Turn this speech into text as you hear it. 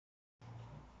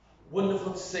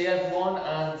Wonderful to see everyone,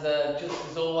 and just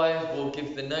as always, we'll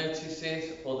give the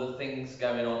notices for the things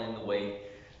going on in the week.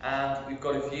 And we've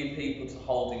got a few people to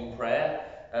hold in prayer.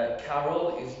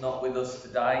 Carol is not with us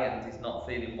today and is not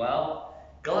feeling well.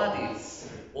 Gladys,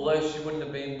 although she wouldn't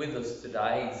have been with us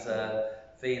today, is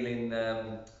feeling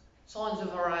signs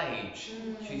of her age.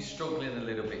 She's struggling a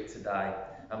little bit today,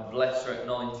 and bless her at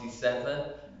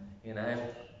 97, you know,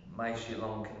 may she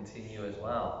long continue as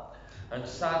well. And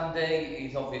Sandy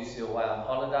is obviously away on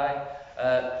holiday.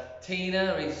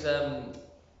 Tina is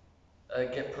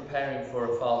preparing for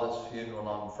her father's funeral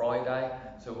on Friday,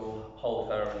 so we'll hold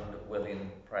her and Will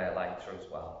in prayer later as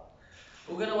well.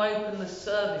 We're going to open the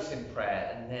service in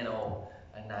prayer, and then I'll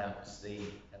announce the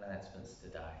announcements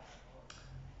today.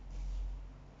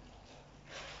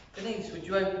 Denise, would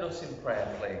you open us in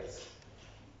prayer, please?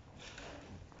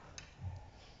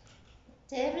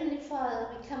 Dear Heavenly Father,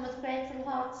 we come with grateful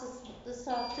hearts this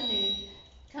afternoon,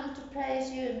 come to praise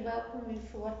you and welcome you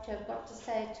for what you have got to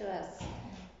say to us.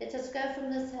 Let us go from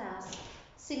this house,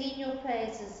 singing your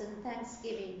praises and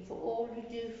thanksgiving for all you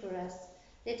do for us.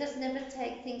 Let us never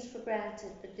take things for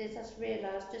granted, but let us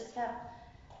realize just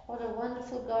what a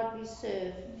wonderful God we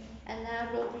serve. And now,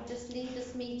 Lord, we just leave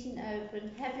this meeting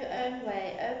open. Have your own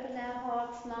way. Open our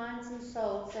hearts, minds and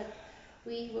souls that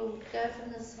we will go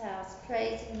from this house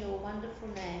praising your wonderful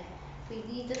name. We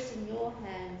leave this in your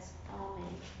hands.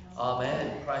 Amen.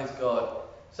 Amen. Praise God.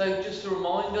 So just to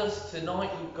remind us, tonight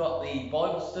we've got the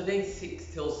Bible study, 6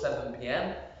 till 7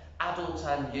 p.m. Adults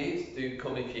and youth, do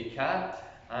come if you can.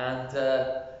 And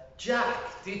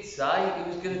Jack did say he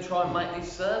was going to try and make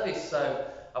this service, so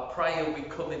I pray he'll be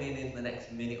coming in the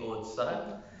next minute or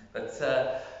so. But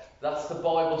that's the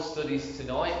Bible studies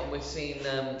tonight, and we're seeing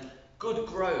good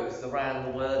growth around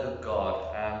the Word of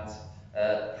God, and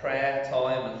prayer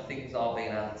time and things are being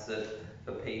answered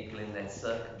for people in their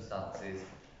circumstances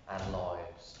and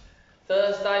lives.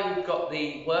 Thursday we've got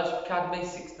the Worship Academy,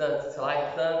 6:30 till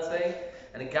 8:30,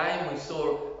 and again we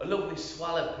saw a lovely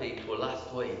swell of people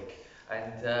last week,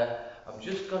 and I've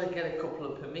just got to get a couple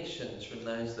of permissions from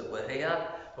those that were here,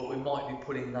 but we might be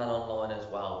putting that online as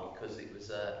well, because it was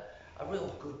a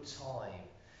real good time.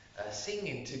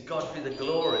 Singing To God Be the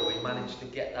Glory, we managed to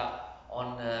get that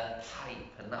on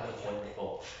tape, and that was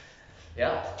wonderful.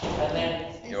 Yeah, and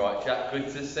then, you're right, Jack, good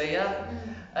to see you.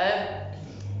 And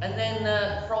then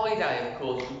Friday, of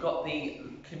course, we've got the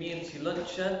community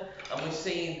luncheon, and we're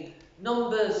seeing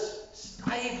numbers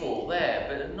stable there,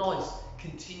 but a nice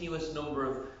continuous number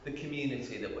of the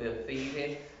community that we're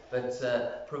feeding, but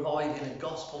providing a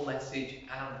gospel message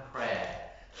and prayer.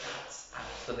 That's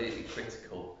absolutely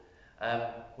critical.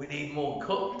 We need more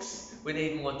cooks, we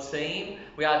need more team.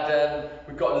 We've got a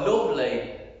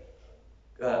lovely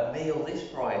meal this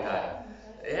Friday.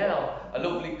 Yeah, a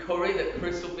lovely curry that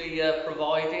Chris will be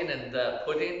providing and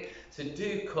pudding. So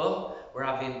do come. We're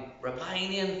having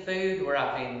Romanian food, we're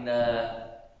having,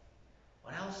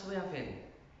 what else are we having?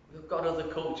 We've got other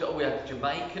culture. We had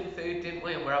Jamaican food, didn't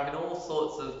we? And we're having all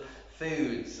sorts of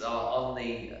foods on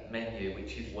the menu,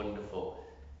 which is wonderful.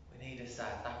 We need a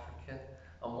South African.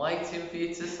 I'm waiting for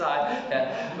you to say.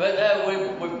 Yeah. But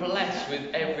we're blessed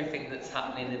with everything that's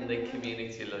happening in the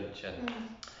community luncheon.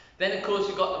 Then, of course,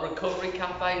 you've got the Recovery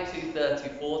Cafe,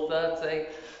 2:30, 4:30,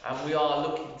 and we are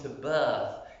looking to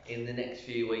birth in the next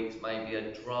few weeks maybe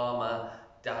a drama,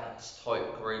 dance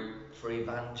type group for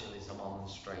evangelism on the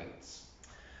streets.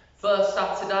 First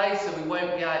Saturday, so we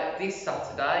won't be out this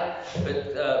Saturday,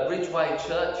 but Ridgeway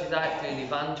Church is out doing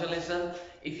evangelism.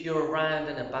 If you're around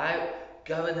and about,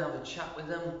 go and have a chat with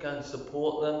them, go and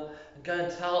support them, and go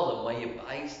and tell them where you're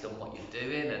based and what you're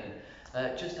doing,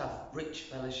 and just have rich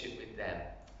fellowship with them.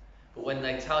 But when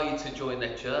they tell you to join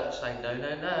their church, say, no,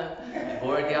 no, no, you've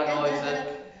already had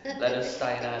Isaac, let us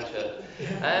stay in our church.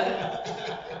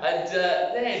 And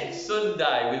then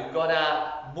Sunday, we've got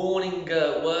our morning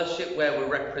worship where we're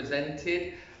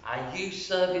represented, our youth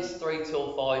service 3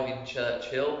 till 5 in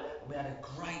Churchill. We had a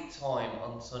great time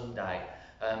on Sunday,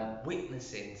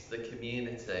 witnessing to the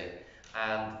community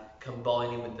and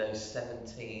combining with those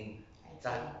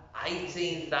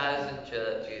 18,000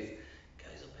 churches.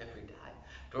 Goes up every day.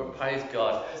 But praise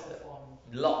God,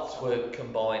 lots were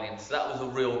combining, so that was a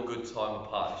real good time of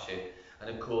partnership. And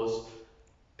of course,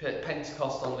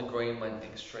 Pentecost on the Green went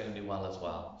extremely well as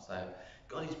well. So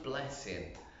God is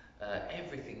blessing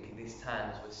everything in this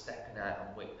town as we're stepping out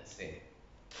and witnessing.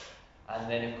 And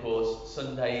then of course,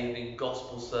 Sunday evening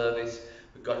gospel service,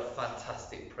 we've got a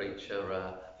fantastic preacher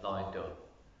lined up.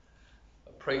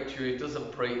 A preacher who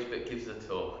doesn't preach but gives a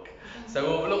talk. So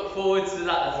we'll look forward to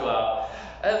that as well.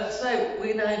 So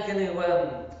we're now going to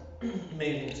move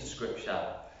into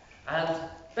scripture. And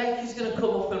Becky's going to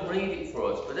come up and read it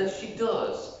for us, but as she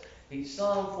does, it's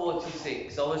Psalm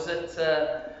 46. I was at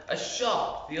a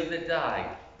shop the other day.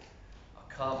 I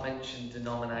can't mention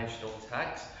denominational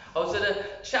tax. I was at a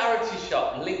charity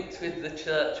shop linked with the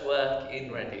church work in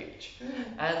Redditch.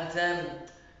 And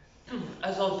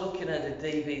as I was looking at a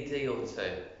DVD or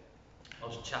two, I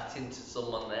was chatting to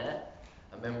someone there,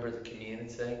 a member of the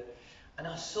community, and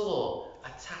I saw a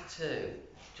tattoo,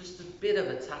 just a bit of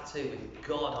a tattoo with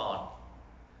God on.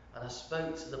 And I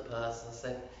spoke to the person, I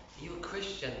said, "Are you a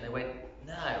Christian?" And they went,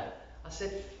 "No." I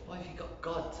said, "Why have you got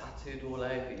God tattooed all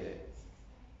over you?"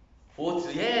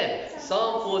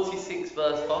 Psalm 46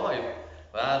 verse 5.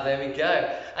 Wow, there we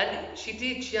go. And she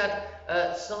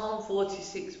had Psalm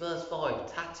 46 verse 5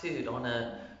 tattooed on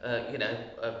a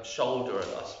shoulder,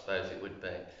 I suppose it would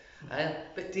be.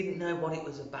 But didn't know what it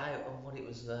was about and what it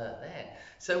was there.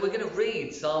 So we're going to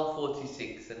read Psalm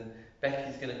 46, and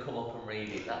Becky's going to come up and read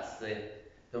it. That's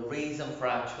the reason for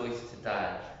our choice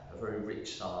today, a very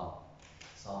rich psalm,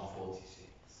 Psalm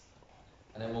 46.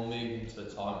 And then we'll move into a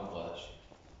time of worship.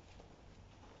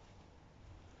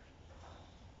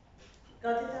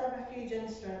 God is our refuge and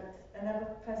strength, an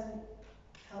ever-present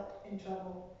help in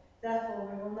trouble. Therefore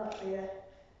we will not fear,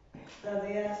 though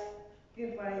the earth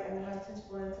give way and the mountains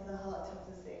fall into the heart of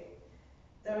the sea.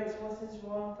 Though its waters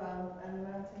roar and foam, and the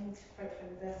mountains quake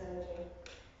with their surging.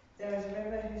 There is a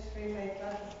river whose stream may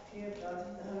flood the city of God,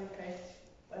 the holy place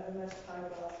where the Most High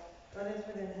dwells. God is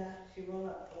within her, she will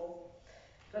not fall.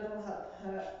 God will help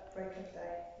her at break of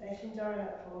day. Nations are in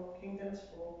uproar, kingdoms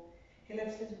fall. He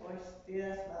lifts his voice, the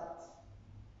earth melts.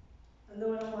 The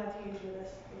Lord Almighty is with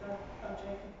us, the God of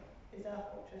Jacob is our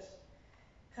fortress.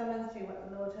 Come and see what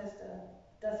the Lord has done.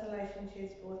 Desolation she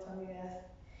has brought on the earth.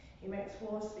 He makes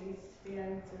wars cease to the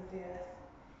ends of the earth.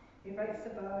 He breaks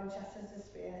the bow and shatters the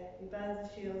spear. He burns the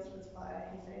shields with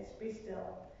fire. He says, "Be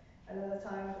still, and at the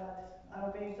time, God, I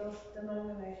will be exalted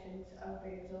among the nations. I will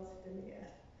be exalted in the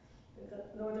earth.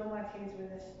 The Lord Almighty is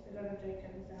with us. The God of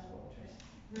Jacob is our fortress."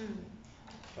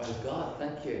 Praise God,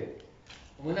 thank you.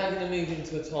 And we're now going to move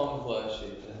into a time of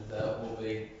worship, and we'll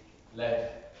be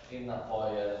led in that by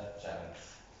James.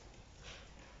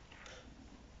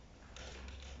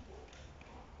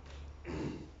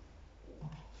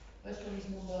 Let's read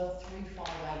number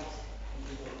 358.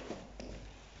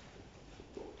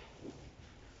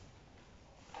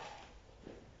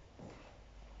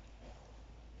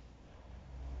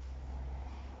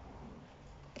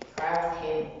 Crown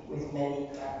him with many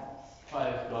crowns.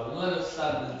 Praise God, and let us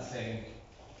stand and sing.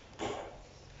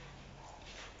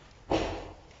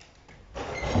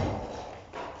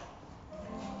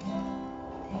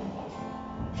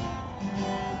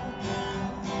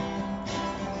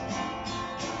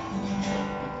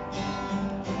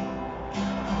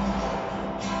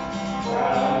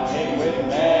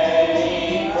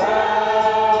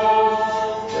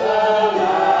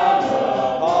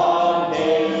 Upon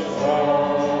his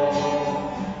throne,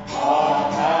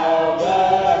 our Calvary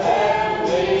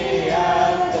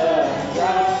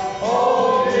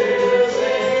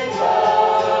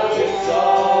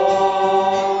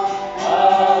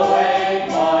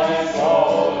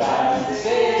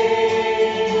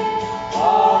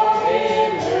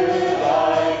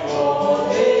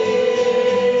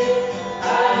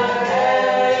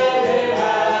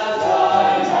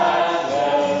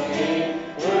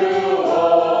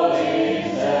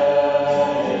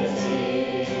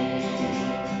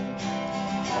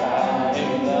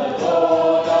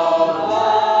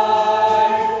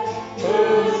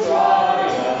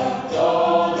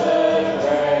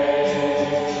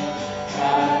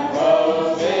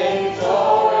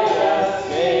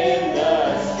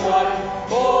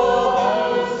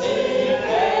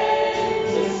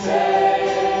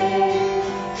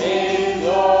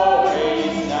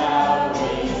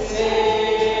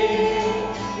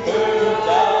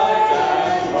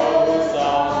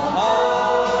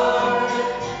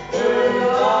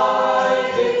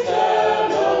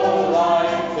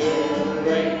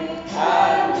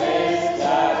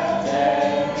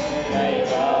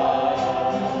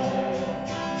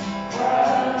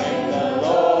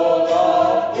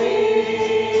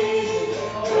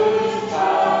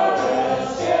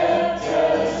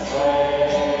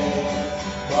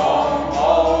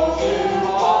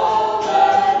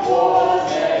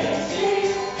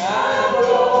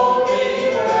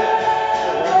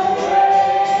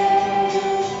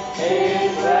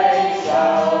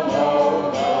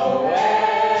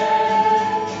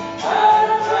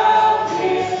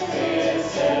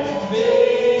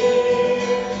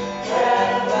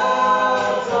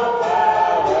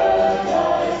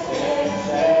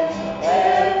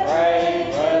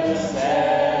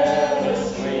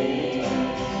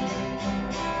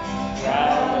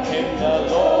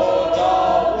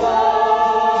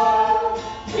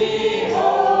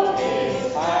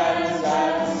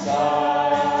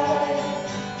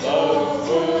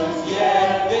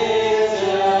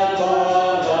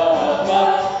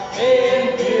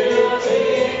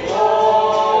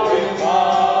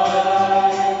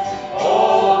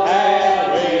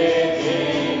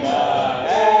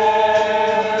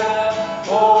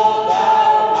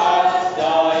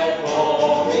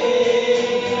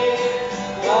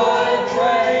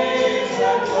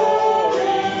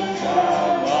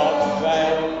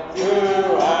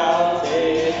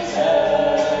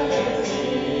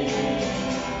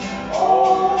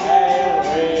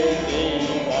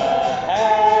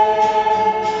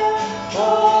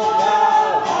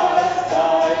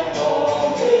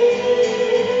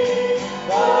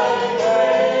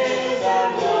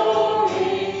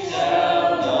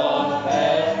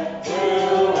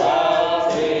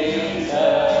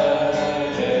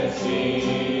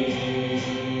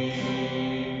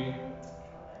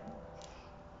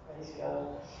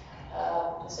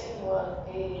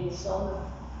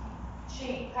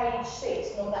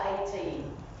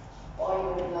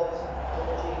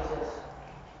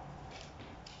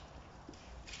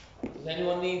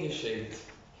anyone need a sheet?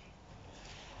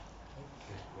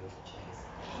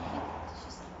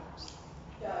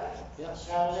 Yes.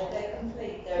 They're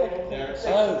complete. They're incomplete.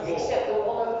 Oh. Except the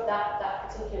one of that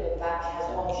particular batch has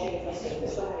one sheet missing for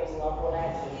some reason. I've run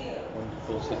out of it.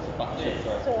 Wonderful set of batches.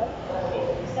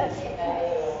 That's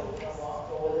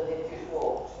or whether they've just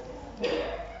walked.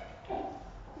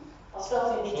 I'll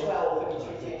start in 12 and it's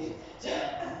reduced.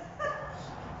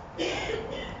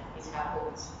 It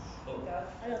happens.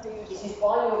 This is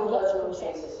by your local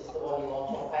census is the one you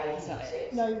want on page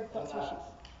 6. No, that's what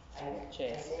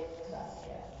Cheers.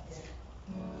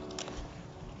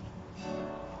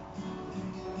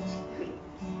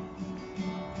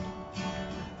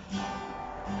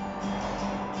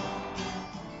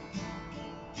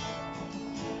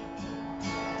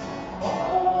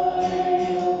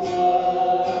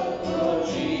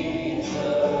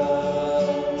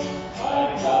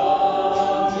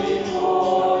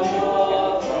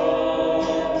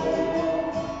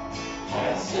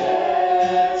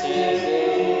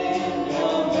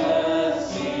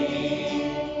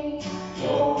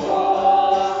 Your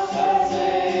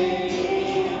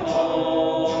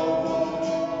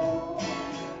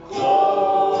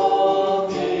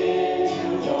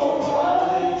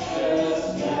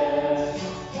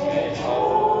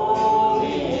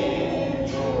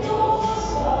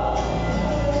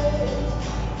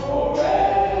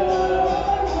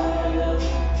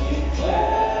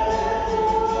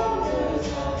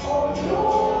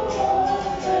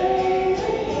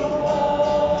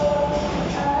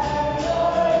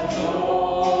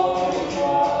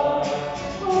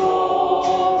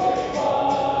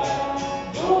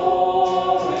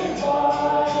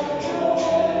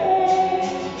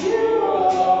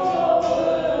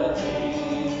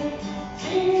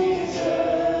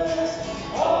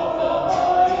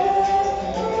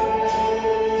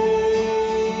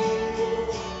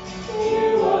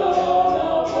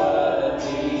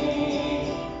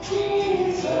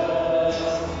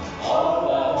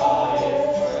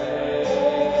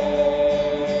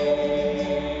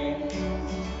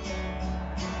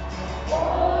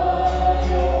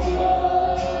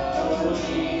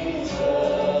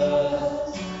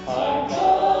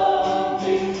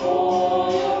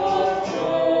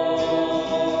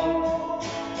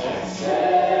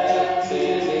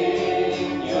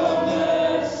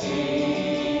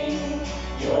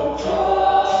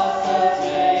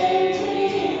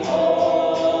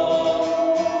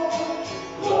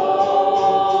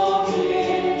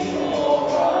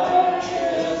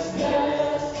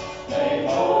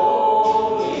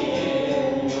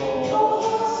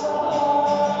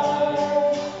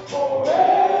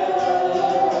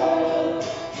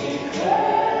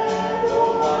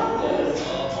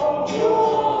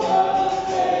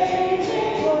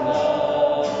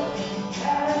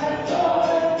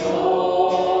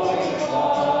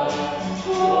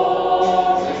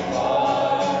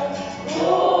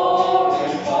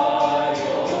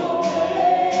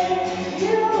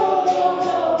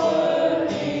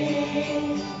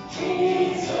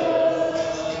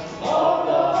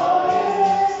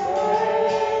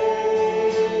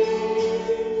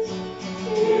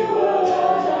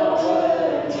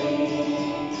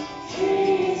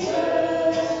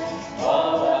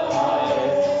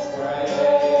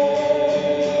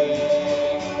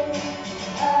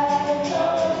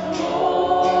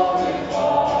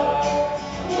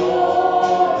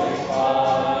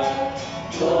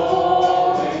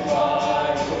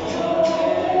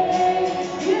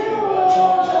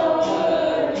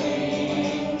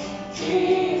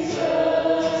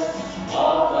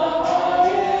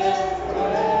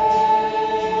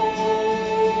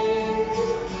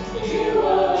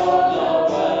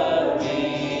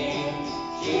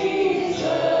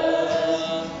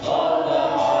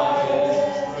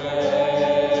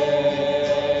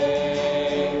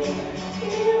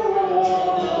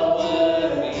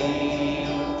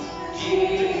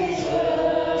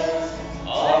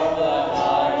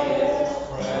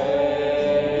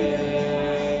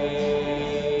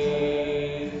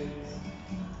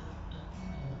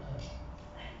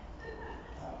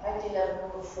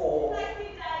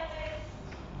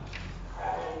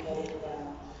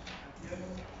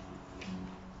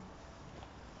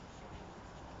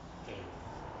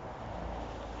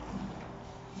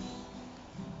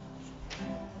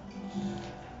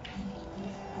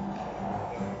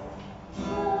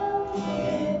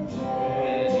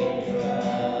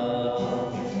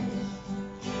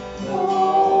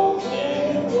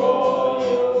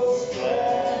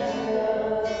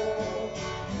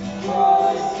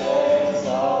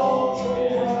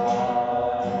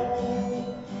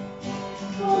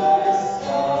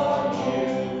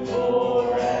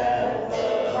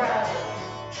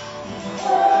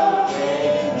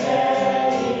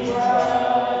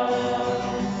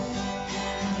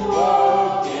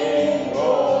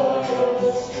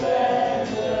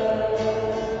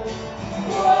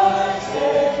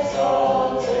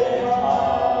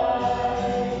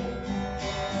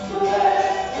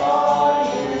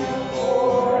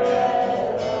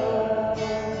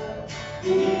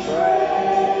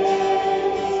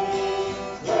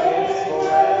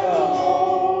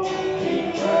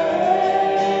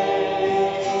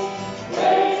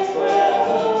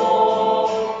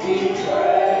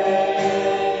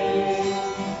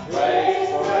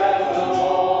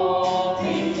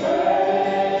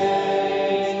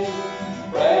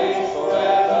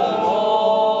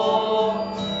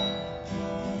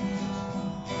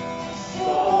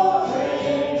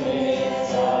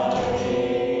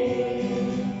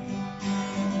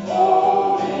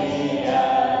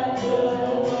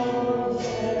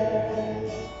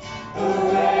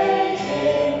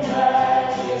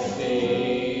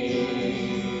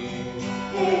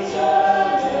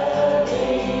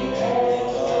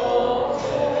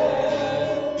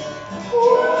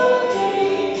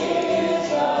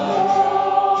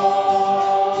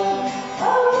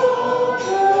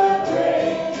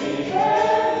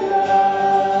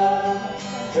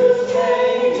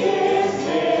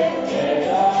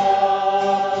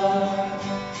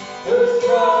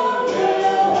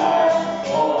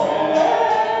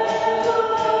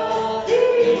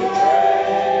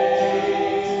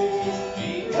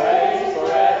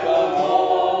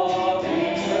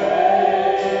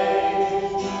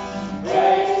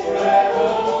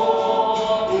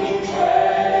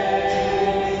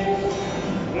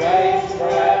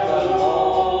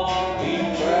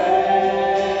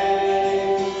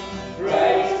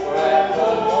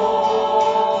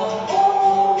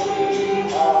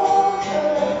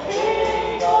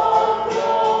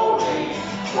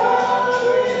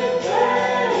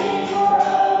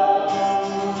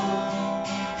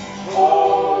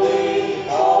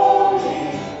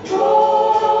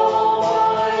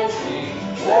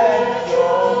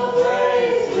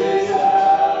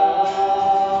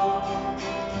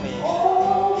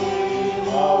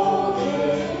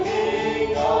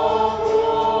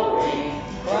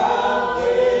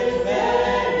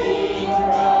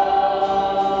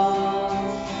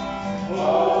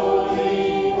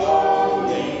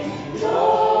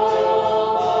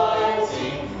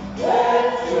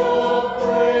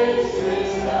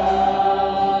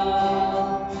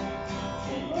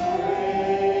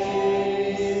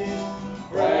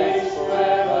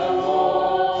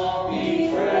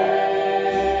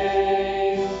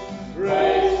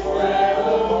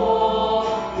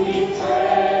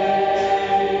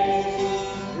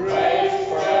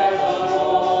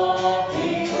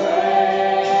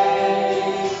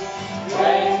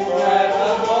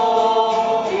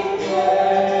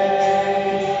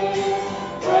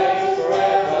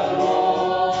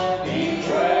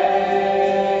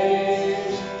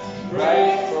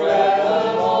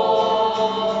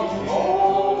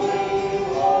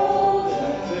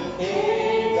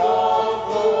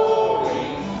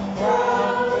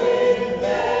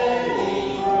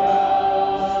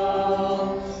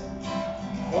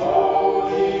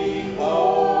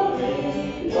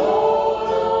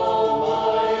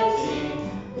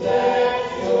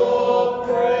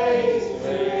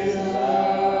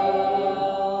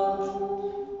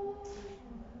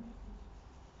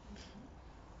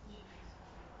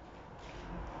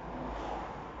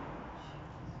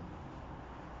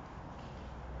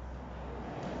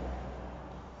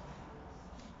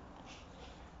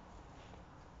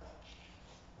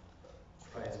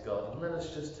And let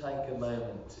us just take a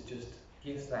moment to just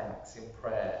give thanks in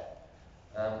prayer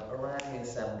around the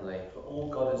assembly for all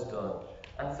God has done,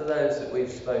 and for those that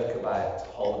we've spoke about to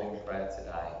hold in prayer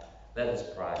today. Let us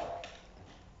pray.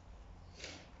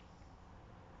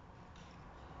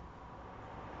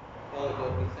 Father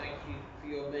God, we thank you for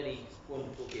your many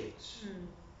wonderful gifts.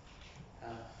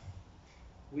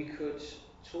 We could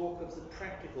talk of the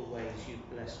practical ways you've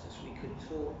blessed us. We could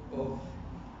talk of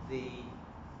the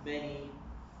many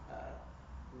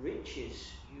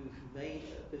riches you've made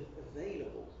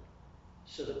available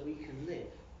so that we can live.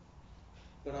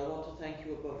 But I want to thank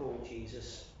you above all,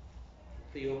 Jesus,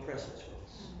 for your presence with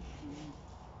us.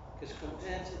 Because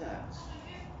compared to that,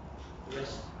 the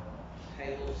rest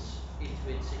pales into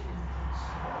insignificance.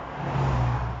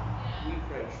 We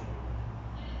praise you.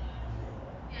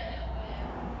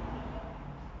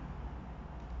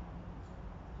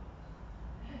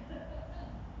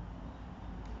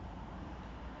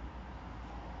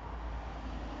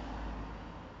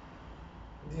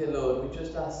 Dear Lord, we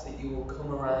just ask that you will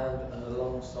come around and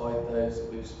alongside those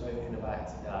that we've spoken about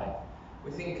today.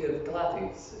 We think of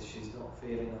Gladys as she's not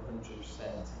feeling 100%,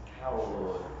 and Carol,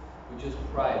 Lord, we just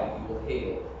pray that you will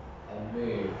heal and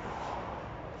move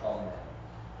upon them.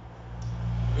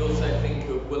 We also think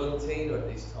of Will and Tina at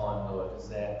this time, Lord, as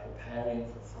they're preparing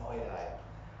for Friday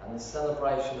and the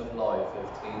celebration of life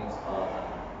of Tina's father.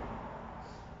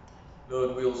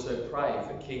 Lord, we also pray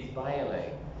for Keith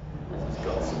Bailey, as he's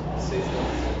got some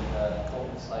decisions and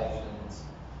conversations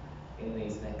in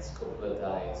these next couple of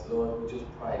days. Lord, we just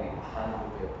pray that your hand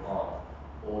will be upon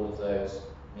all of those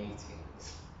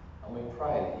meetings. And we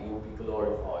pray that you will be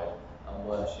glorified and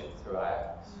worshipped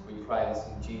throughout. We pray this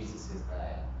in Jesus'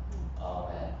 name.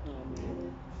 Amen.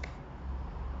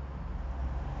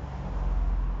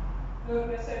 Lord,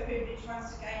 we're so privileged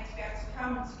once again to be able to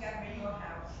come and to gather in your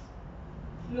house.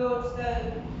 Lord,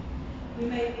 though we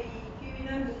may be few in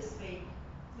number this week,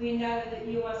 we know that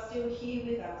you are still here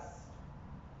with us.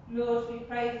 Lord, we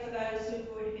pray for those who have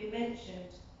already been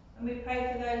mentioned, and we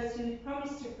pray for those who we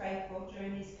promised to pray for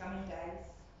during these coming days.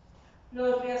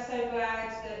 Lord, we are so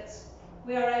glad that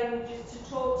we are able just to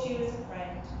talk to you as a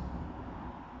friend.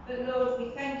 But Lord, we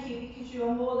thank you because you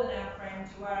are more than our friend,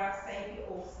 you are our Saviour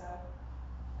also.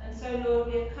 And so,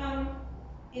 Lord, we have come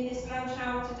in this lunch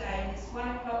hour today, in this 1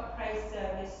 o'clock praise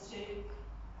service,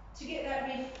 to get that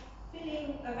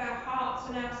refilling of our hearts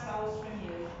and our souls from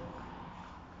you.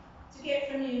 To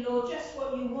get from you, Lord, just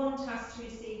what you want us to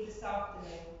receive this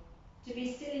afternoon. To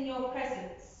be still in your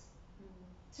presence.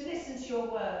 To listen to your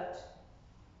word.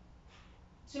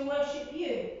 To worship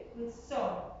you with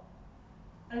song.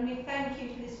 And we thank you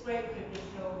for this great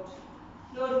privilege, Lord.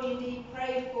 Lord, we indeed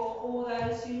pray for all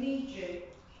those who need you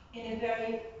in a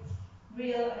very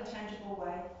real and tangible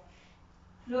way.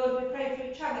 Lord, we pray for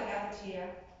each other gathered here.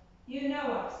 You know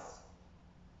us,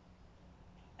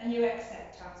 and you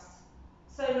accept us.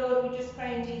 So, Lord, we just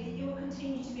pray indeed that you will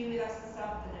continue to be with us this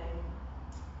afternoon.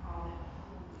 Amen.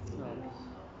 Amen.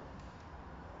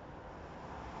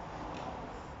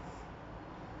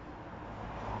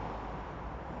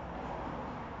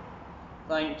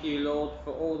 Thank you, Lord,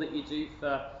 for all that you do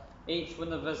for each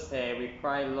one of us here. We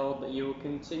pray, Lord, that you will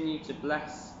continue to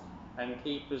bless and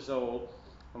keep us all.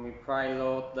 And we pray,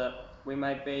 Lord, that we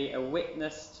may be a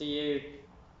witness to you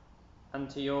and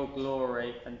to your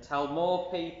glory and tell more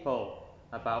people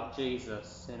about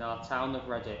Jesus in our town of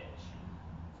Redditch.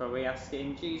 For we ask it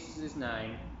in Jesus'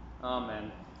 name.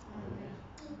 Amen. Amen.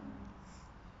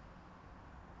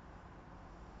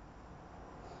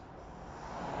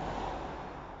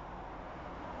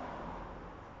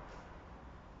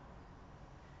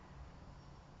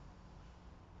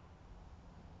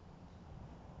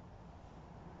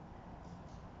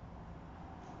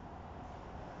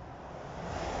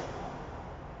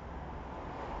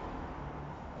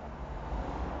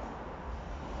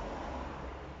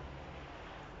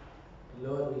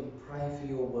 Lord, we pray for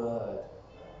your word,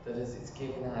 that as it's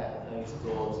given out at those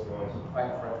doors, Lord, we pray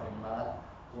for every man,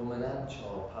 woman and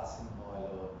child passing by,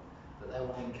 Lord, that they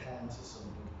will encounter something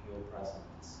of your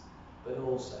presence, but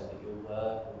also that your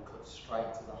word will cut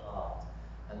straight to the heart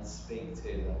and speak to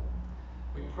them.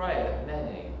 We pray that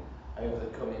many, over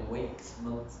the coming weeks,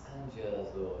 months and years,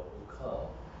 Lord, will come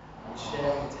and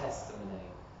share in testimony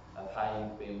of how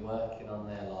you've been working on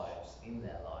their lives, in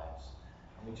their lives.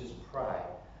 And we just pray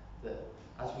that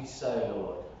as we sow,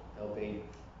 Lord, there'll be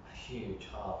a huge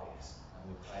harvest.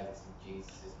 And we pray this in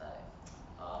Jesus' name.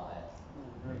 Amen.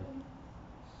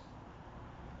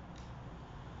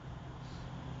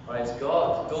 Praise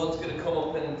God. Dawn's going to come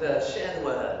up and share the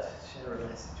word, share a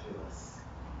message with us.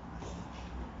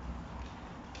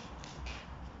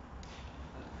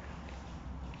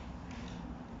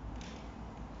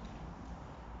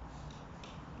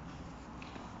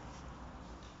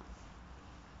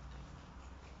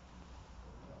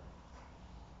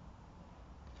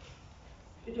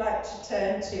 we'd like to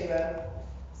turn to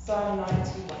Psalm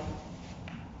 91.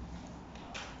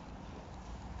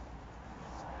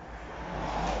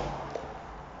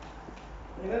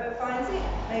 Whoever finds it,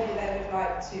 maybe they would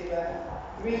like to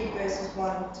read verses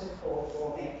 1 to 4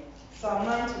 for me. Psalm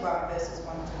 91, verses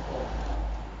 1 to 4.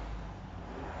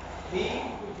 He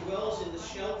who dwells in the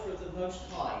shelter of the Most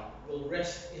High will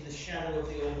rest in the shadow of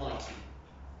the Almighty.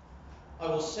 I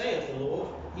will say of the Lord,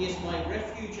 He is my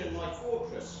refuge and my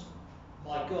fortress,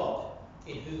 my God,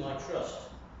 in whom I trust.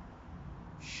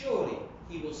 Surely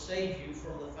He will save you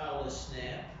from the fowler's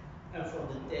snare and from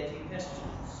the deadly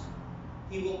pestilence.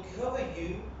 He will cover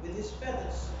you with His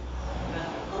feathers, and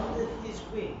under His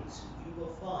wings you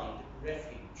will find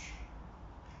refuge.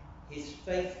 His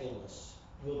faithfulness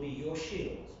will be your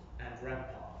shield and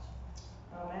rampart.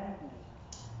 Amen.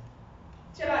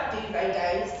 Do you like duvet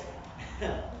days? Do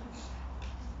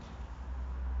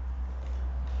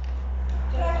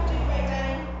you like a duvet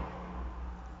day?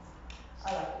 I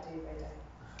like a duvet day.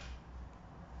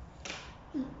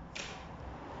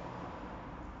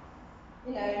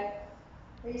 You know,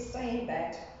 where you stay in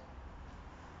bed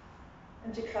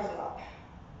and you cuddle up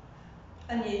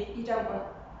and you don't want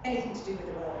anything to do with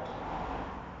the world.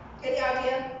 Get the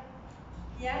idea?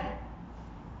 Yeah?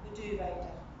 The duvet day.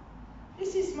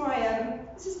 This is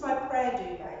my prayer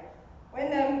duvet.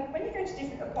 When you go to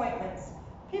different appointments,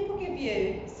 people give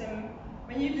you some,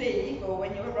 when you leave or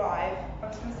when you arrive, I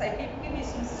was going to say, people give you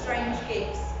some strange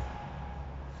gifts.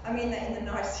 I mean that in the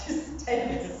nicest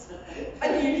sense,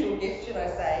 unusual gift, should I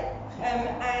say.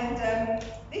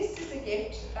 This is a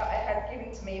gift that I had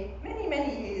given to me many,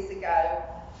 many years ago,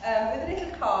 with a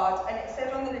little card, and it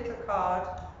said on the little card,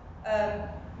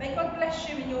 may God bless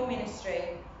you in your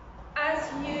ministry.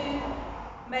 As you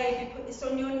maybe put this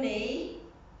on your knee,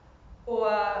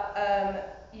 or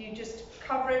you just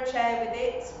cover a chair with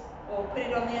it, or put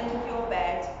it on the end of your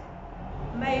bed,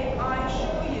 may I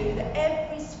assure you that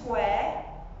every square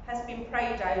has been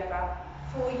prayed over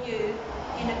for you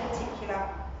in a particular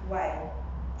way.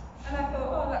 And I thought,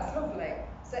 oh, that's lovely.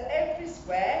 So every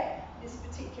square, this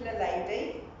particular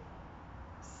lady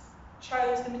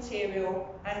chose the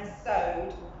material and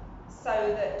sewed so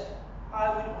that I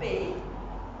would be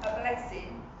a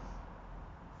blessing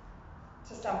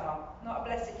to someone. Not a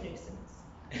blessed nuisance,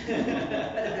 but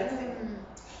a blessing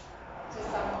to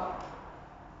someone.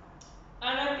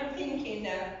 And I've been thinking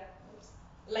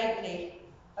lately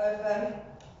of,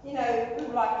 you know, we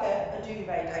like a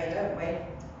duvet day, don't we?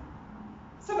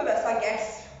 Some of us, I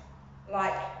guess,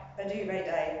 like a duvet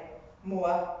day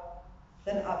more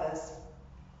than others.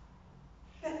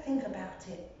 But think about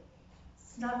it.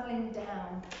 Snuggling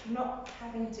down, not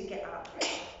having to get up,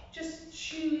 just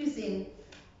choosing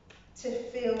to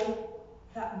feel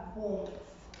that warmth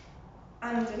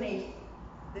underneath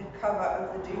the cover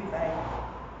of the duvet.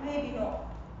 Maybe not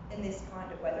in this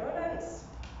kind of weather, although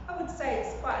I would say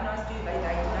it's quite a nice duvet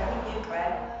day today, wouldn't you,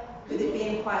 Claire? With it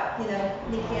being quite, you know,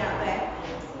 nippy out there.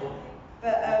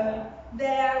 But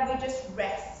there we just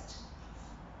rest.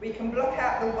 We can block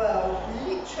out the world,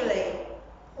 literally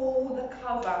pull the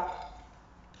cover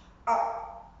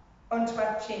up onto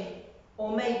our chin,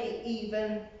 or maybe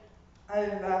even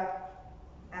over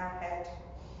our head.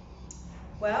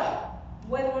 Well,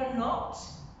 whether or not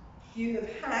you have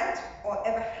had or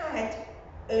ever had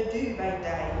a duvet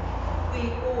day,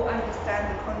 we all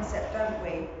understand the concept, don't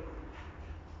we,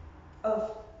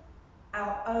 of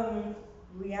our own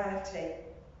reality.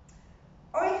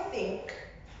 I think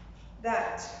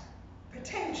that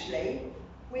potentially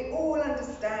we all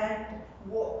understand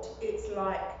what it's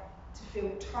like to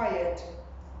feel tired,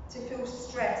 to feel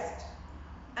stressed,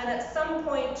 and at some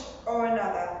point or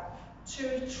another to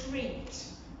retreat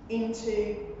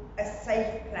into a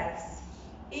safe place,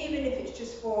 even if it's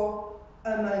just for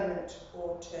a moment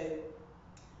or two.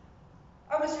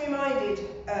 I was reminded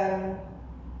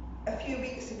a few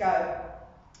weeks ago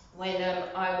when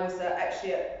I was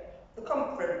actually at the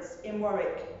conference in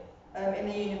Warwick, in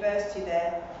the university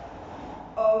there,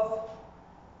 of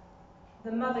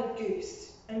the mother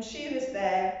goose, and she was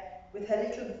there with her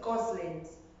little goslings,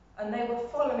 and they were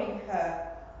following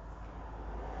her.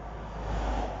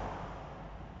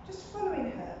 Just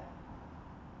following her.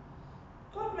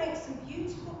 God makes some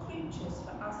beautiful creatures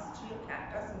for us to look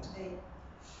at, doesn't he?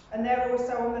 And they're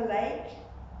also on the lake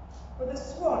with a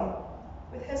swan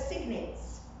with her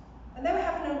cygnets, and they were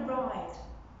having a ride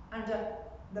under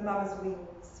the mother's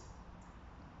wings.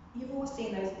 You've all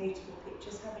seen those beautiful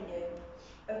pictures, haven't you?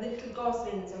 Of the little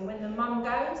goslings, and when the mum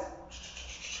goes,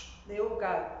 they all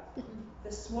go.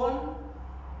 The swan,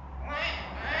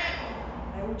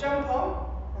 they all jump on,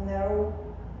 and they're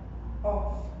all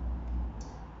off.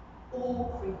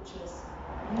 All creatures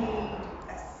need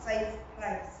a safe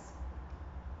place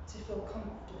to feel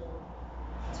comfortable,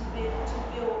 to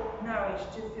feel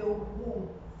nourished, to feel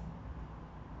warmth.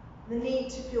 The need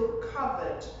to feel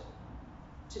covered,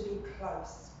 to be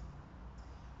close.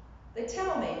 They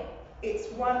tell me it's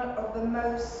one of the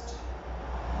most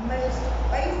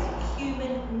basic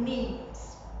human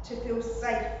needs to feel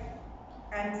safe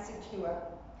and secure.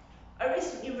 I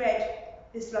recently read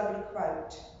this lovely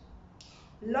quote.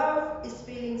 Love is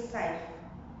feeling safe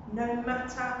no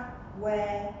matter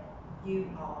where you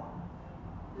are.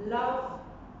 Love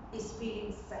is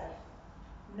feeling safe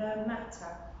no matter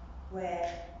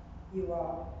where you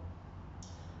are.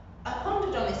 I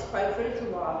pondered on this quote for a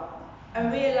little while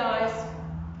and realised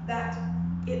that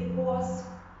it was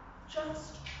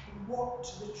just what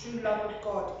the true love of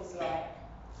God is like.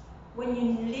 When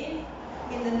you live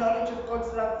in the knowledge of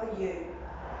God's love for you,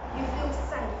 you feel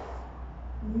safe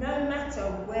no matter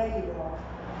where you are.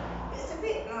 It's a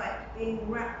bit like being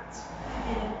wrapped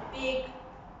in a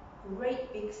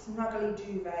great big snuggly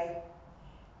duvet.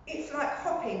 It's like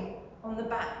hopping on the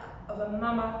back of a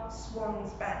mama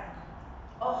swan's back,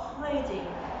 or hiding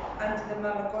under the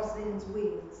mama goslin's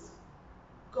wings.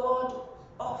 God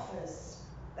offers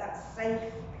that safe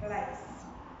place,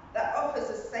 that offers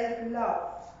a safe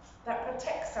love, that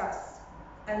protects us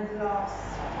and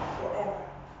lasts forever.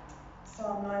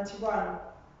 Psalm 91,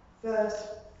 verse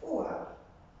 4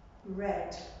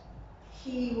 read,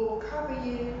 He will cover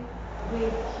you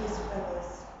with his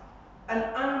feathers, and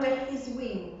under his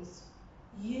wings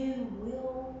you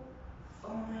will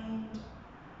find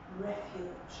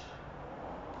refuge.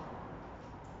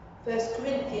 1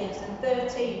 Corinthians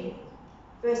 13,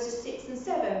 verses 6 and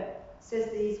 7 says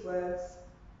these words,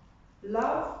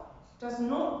 Love does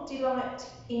not delight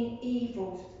in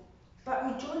evil,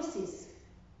 but rejoices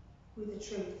with the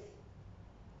truth.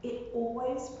 It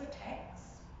always protects,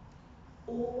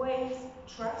 always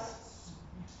trusts,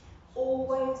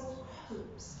 always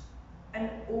hopes, and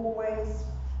always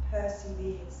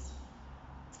perseveres.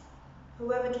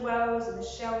 Whoever dwells in the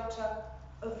shelter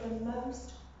of the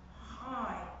Most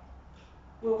High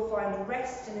will find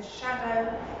rest in the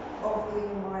shadow of the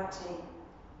Almighty.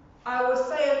 I will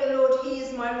say of the Lord, He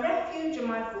is my refuge and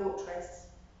my fortress,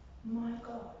 my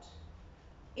God.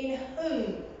 In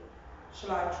whom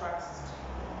shall I trust?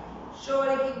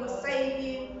 Surely He will save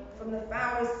you from the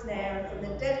foulest snare and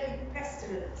from the deadly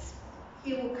pestilence.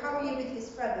 He will cover you with His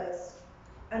feathers,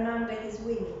 and under His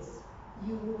wings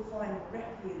you will find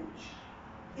refuge.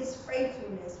 His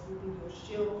faithfulness will be your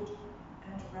shield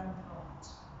and rampart.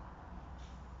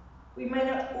 We may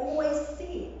not always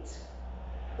see it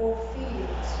or feel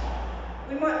it.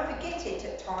 We might forget it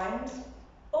at times,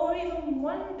 or even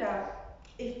wonder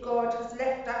if God has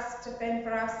left us to fend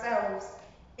for ourselves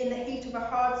in the heat of a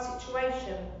hard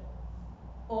situation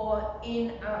or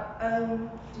in our own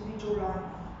individual life.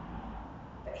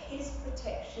 But His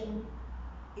protection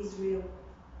is real.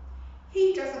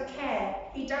 He doesn't care.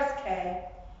 He does care.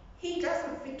 He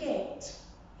doesn't forget.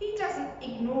 He doesn't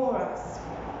ignore us.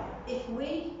 If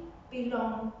we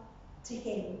belong to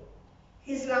Him,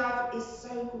 His love is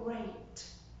so great,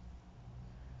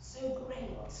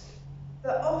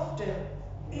 that often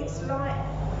it's like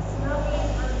snuggling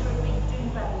under a big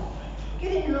duvet,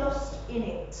 getting lost in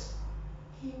it.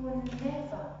 He will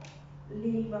never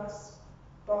leave us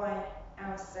by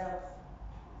ourselves.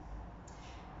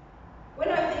 When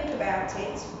I think about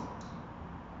it,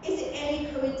 is it any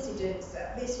coincidence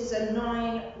that this is a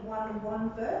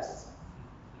 911 verse?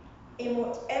 In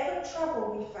whatever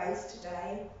trouble we face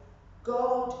today,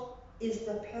 God is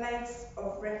the place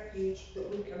of refuge that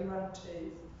we can run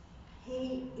to.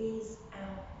 He is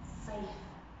our safe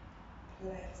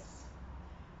place.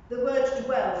 The word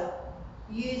dwell,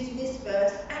 used in this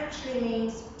verse, actually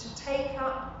means to take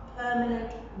up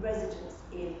permanent residence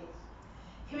in.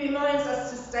 He reminds us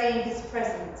to stay in His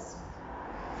presence,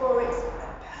 for it's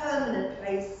a permanent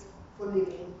place for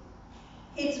living.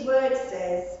 His word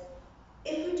says,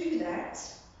 if we do that,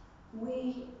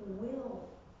 we will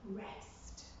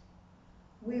rest.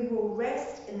 We will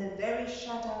rest in the very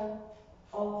shadow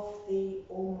of the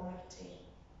Almighty.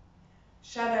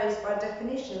 Shadows, by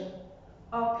definition,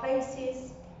 are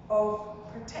places of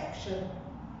protection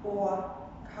or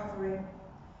covering.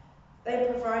 They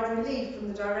provide relief from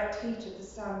the direct heat of the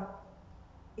sun.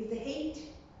 If the heat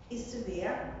is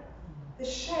severe, the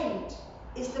shade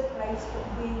is the place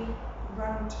that we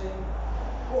run to.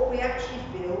 What we actually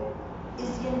feel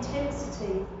is the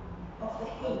intensity of the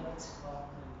heat,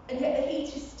 and yet the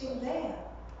heat is still there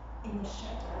in the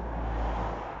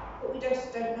shadow, but we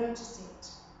just don't notice it.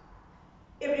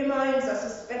 It reminds us,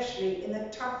 especially in the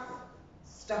tough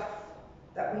stuff,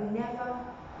 that we never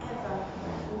ever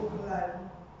walk alone.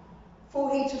 Full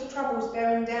heat of troubles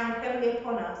bearing down heavily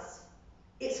upon us.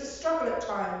 It's a struggle at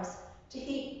times to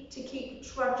keep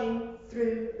trudging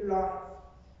through life.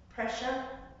 Pressure,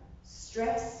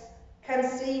 stress can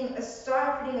seem as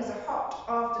stifling as a hot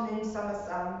afternoon summer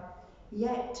sun,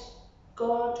 yet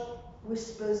God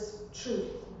whispers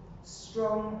truth,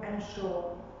 strong and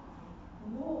sure.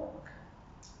 Walk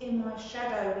in my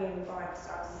shadow, he invites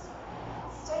us.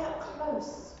 Stay up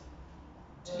close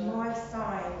to my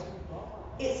side.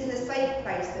 It's in a safe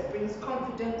place that brings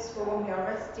confidence for when we are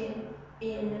resting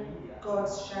in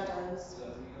God's shadows.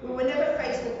 We will never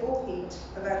face the full heat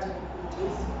of our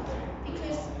difficulties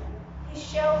because his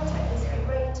shelter is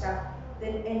greater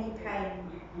than any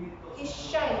pain. His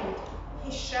shade,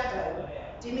 his shadow,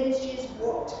 diminishes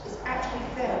what is actually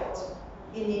felt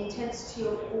in the intensity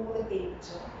of all the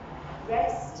heat.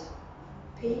 Rest,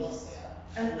 peace,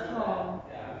 and calm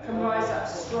can rise up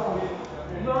strong,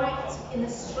 right in the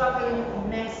struggling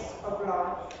mess of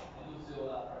life.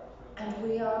 And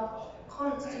we are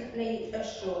constantly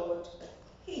assured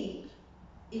he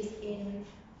is in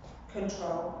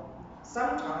control.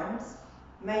 Sometimes,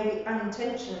 maybe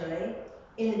unintentionally,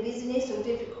 in the busyness or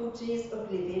difficulties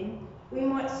of living, we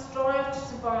might strive to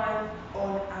survive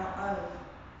on our own.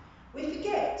 We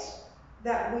forget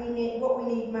that what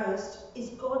we need most is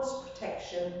God's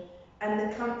protection and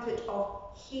the comfort of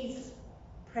his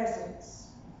presence.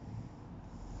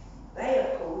 They,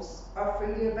 of course, are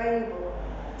freely available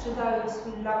to those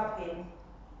who love him,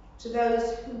 to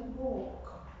those who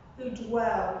walk, who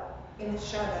dwell in the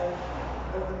shadow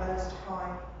of the Most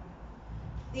High.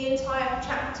 The entire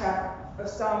chapter of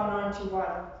Psalm 91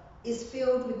 is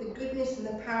filled with the goodness and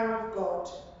the power of God,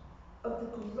 of the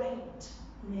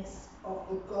greatness of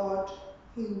the God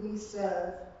who we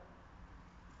serve.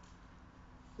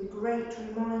 The great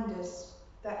reminders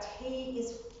that he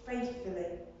is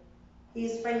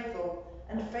faithful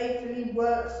and faithfully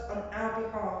works on our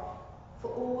behalf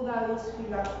for all those who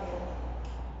love him.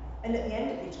 And at the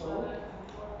end of it all,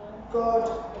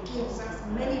 God gives us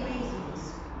many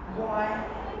reasons why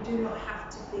we do not have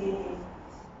to fear him.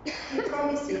 He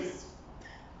promises,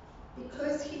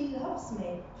 because he loves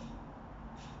me,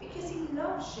 because he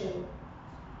loves you,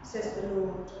 says the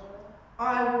Lord,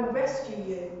 I will rescue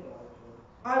you,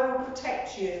 I will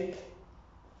protect you,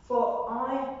 for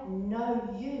I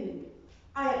know you,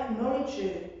 I acknowledge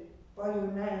you by your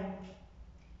name.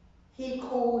 He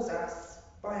calls us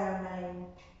by our name,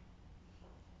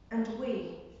 and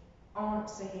we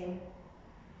answer him.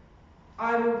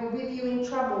 I will be with you in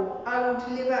trouble. I will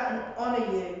deliver and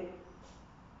honour you.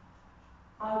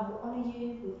 I will honour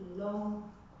you with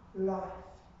long life.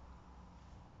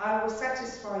 I will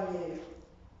satisfy you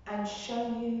and show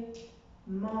you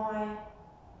my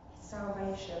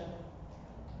salvation.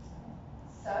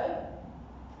 So,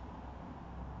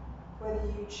 whether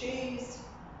you choose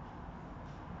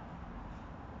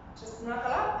to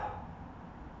snuggle up,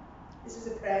 this is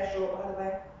a prayer short, by the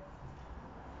way.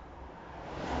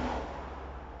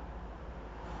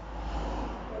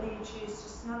 Whether you choose to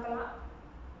snuggle up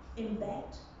in bed,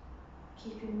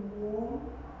 keeping warm,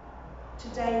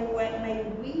 today may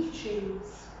we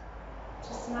choose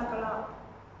to snuggle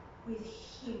up with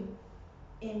him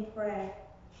in prayer.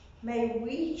 May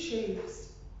we choose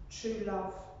true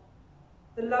love,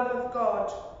 the love of God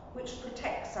which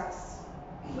protects us,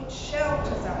 which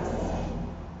shelters us,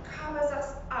 covers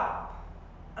us up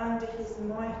under his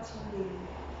mighty wing,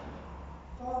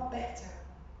 far better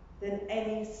than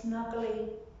any snuggly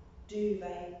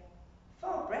duvet,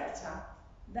 far better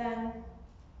than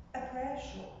a prayer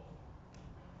shawl.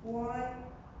 Why?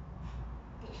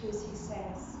 Because he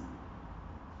says,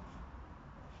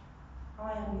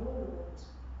 I am your Lord.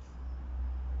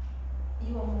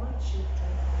 You are my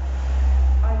children.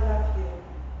 I love you.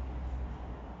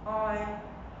 I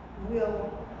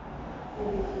will be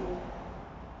with you.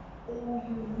 All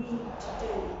you need to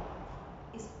do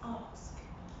is ask,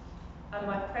 and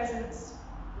my presence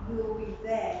will be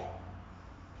there.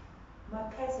 My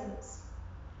presence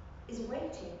is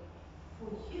waiting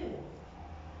for you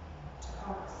to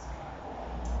ask.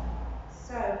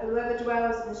 So whoever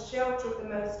dwells in the shelter of the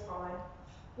Most High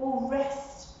will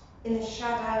rest in the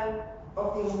shadow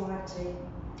of the Almighty.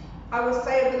 I will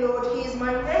say of the Lord, he is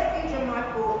my refuge and my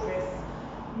fortress,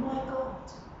 my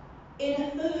God. In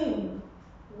whom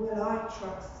will I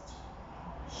trust?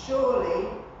 Surely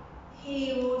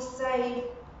he will save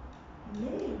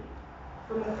me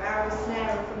from the foul snare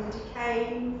and from the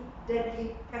decaying,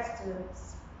 deadly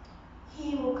pestilence.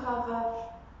 He will cover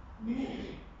me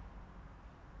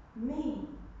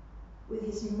with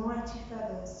his mighty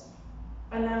feathers,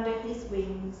 and under his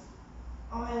wings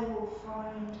I will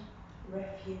find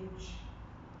refuge.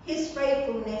 His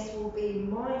faithfulness will be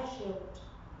my shield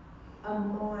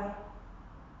and my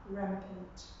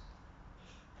rampant,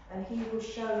 and he will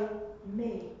show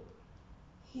me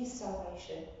his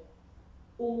salvation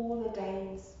all the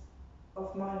days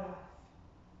of my life.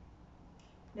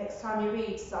 Next time you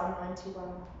read Psalm 91,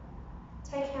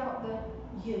 take out the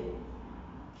you,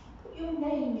 put your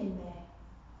name in there,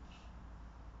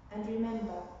 and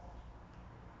remember,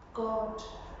 God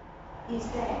is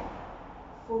there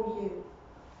for you.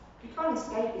 You can't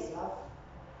escape his love.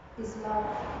 His love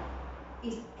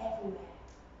is everywhere.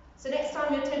 So next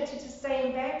time you're tempted to stay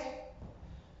in bed,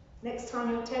 next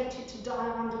time you're tempted to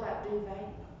dive under that duvet,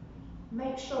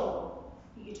 make sure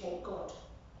that you take God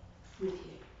with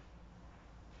you.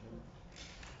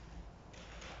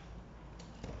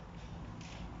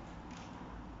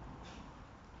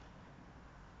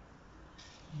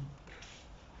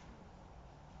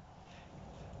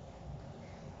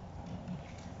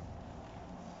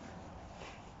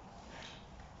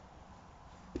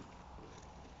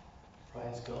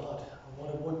 Praise God.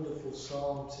 What a wonderful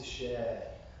psalm to share.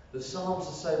 The psalms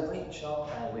are so rich,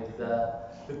 aren't they, with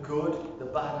the good, the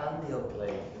bad and the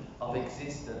ugly of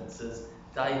existence, as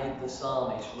David the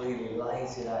psalmist really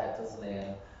lays it out, doesn't he,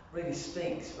 and really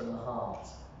speaks from the heart.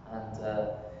 And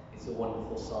it's a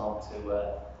wonderful psalm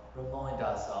to remind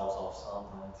ourselves of, Psalm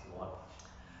 91.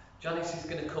 Janice is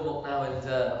going to come up now and,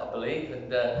 I believe, and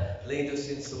lead us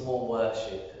in some more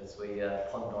worship as we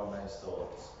ponder on those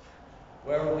thoughts.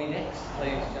 Where are we next,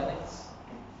 please, Janice?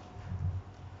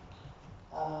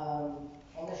 On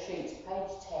the sheet,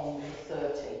 page 10, number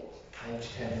 30. Page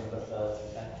 10, number 30,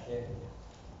 thank you.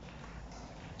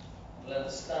 Let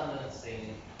us stand and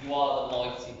sing, You Are the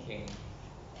Mighty King.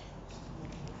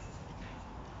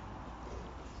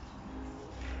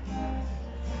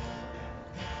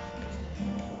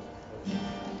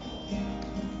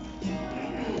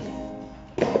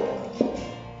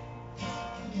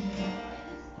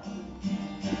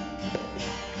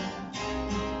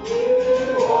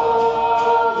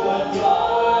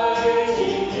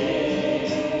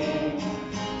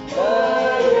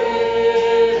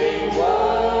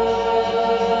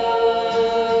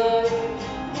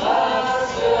 Bye.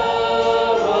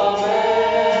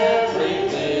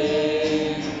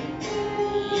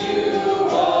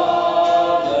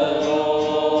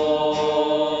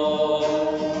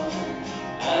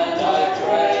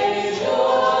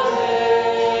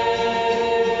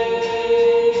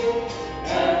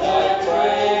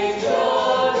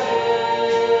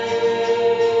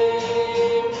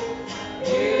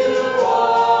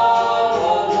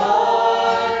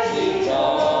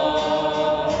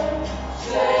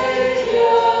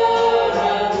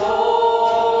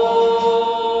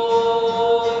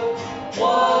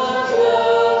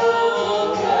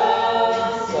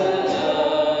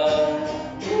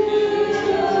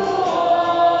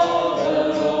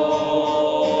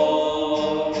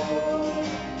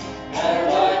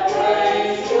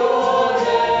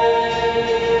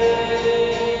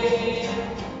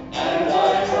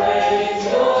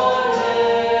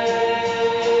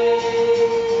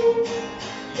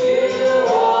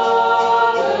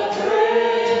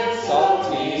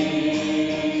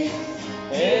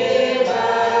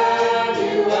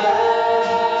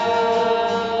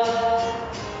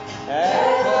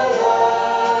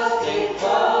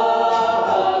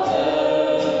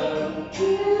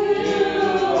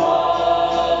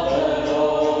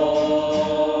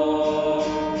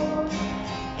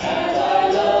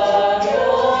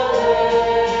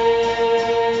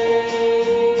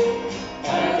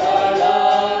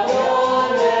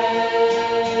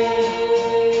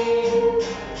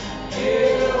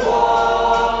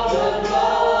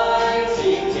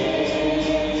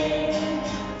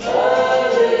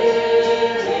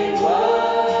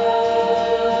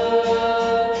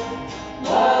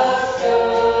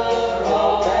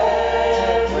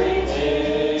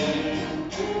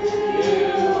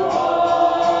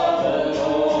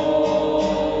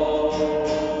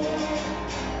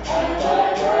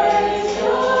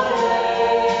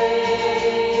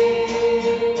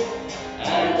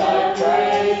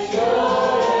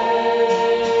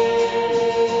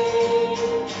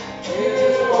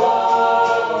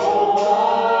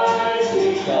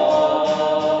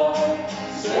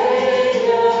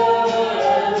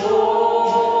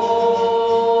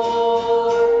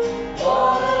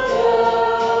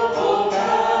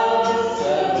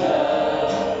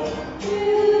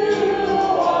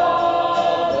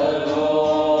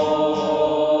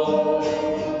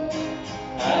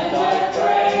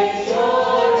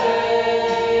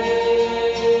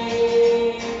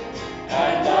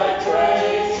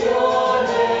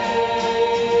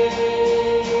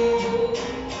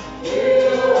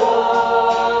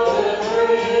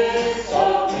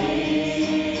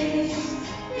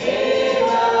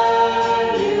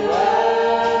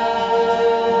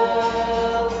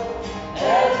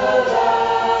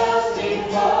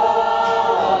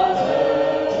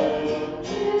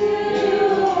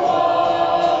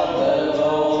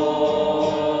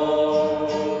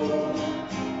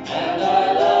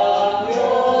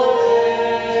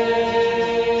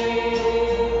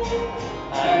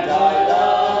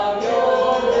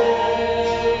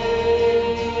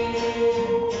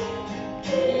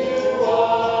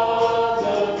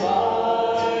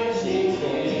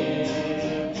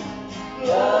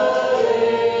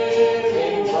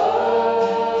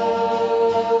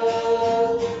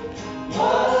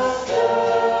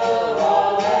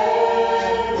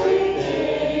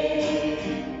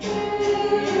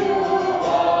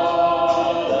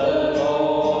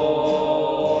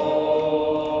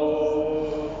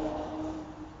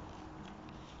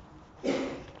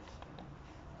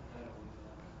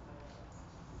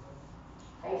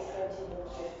 is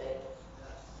 2050.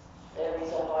 There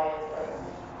is a higher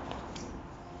throne.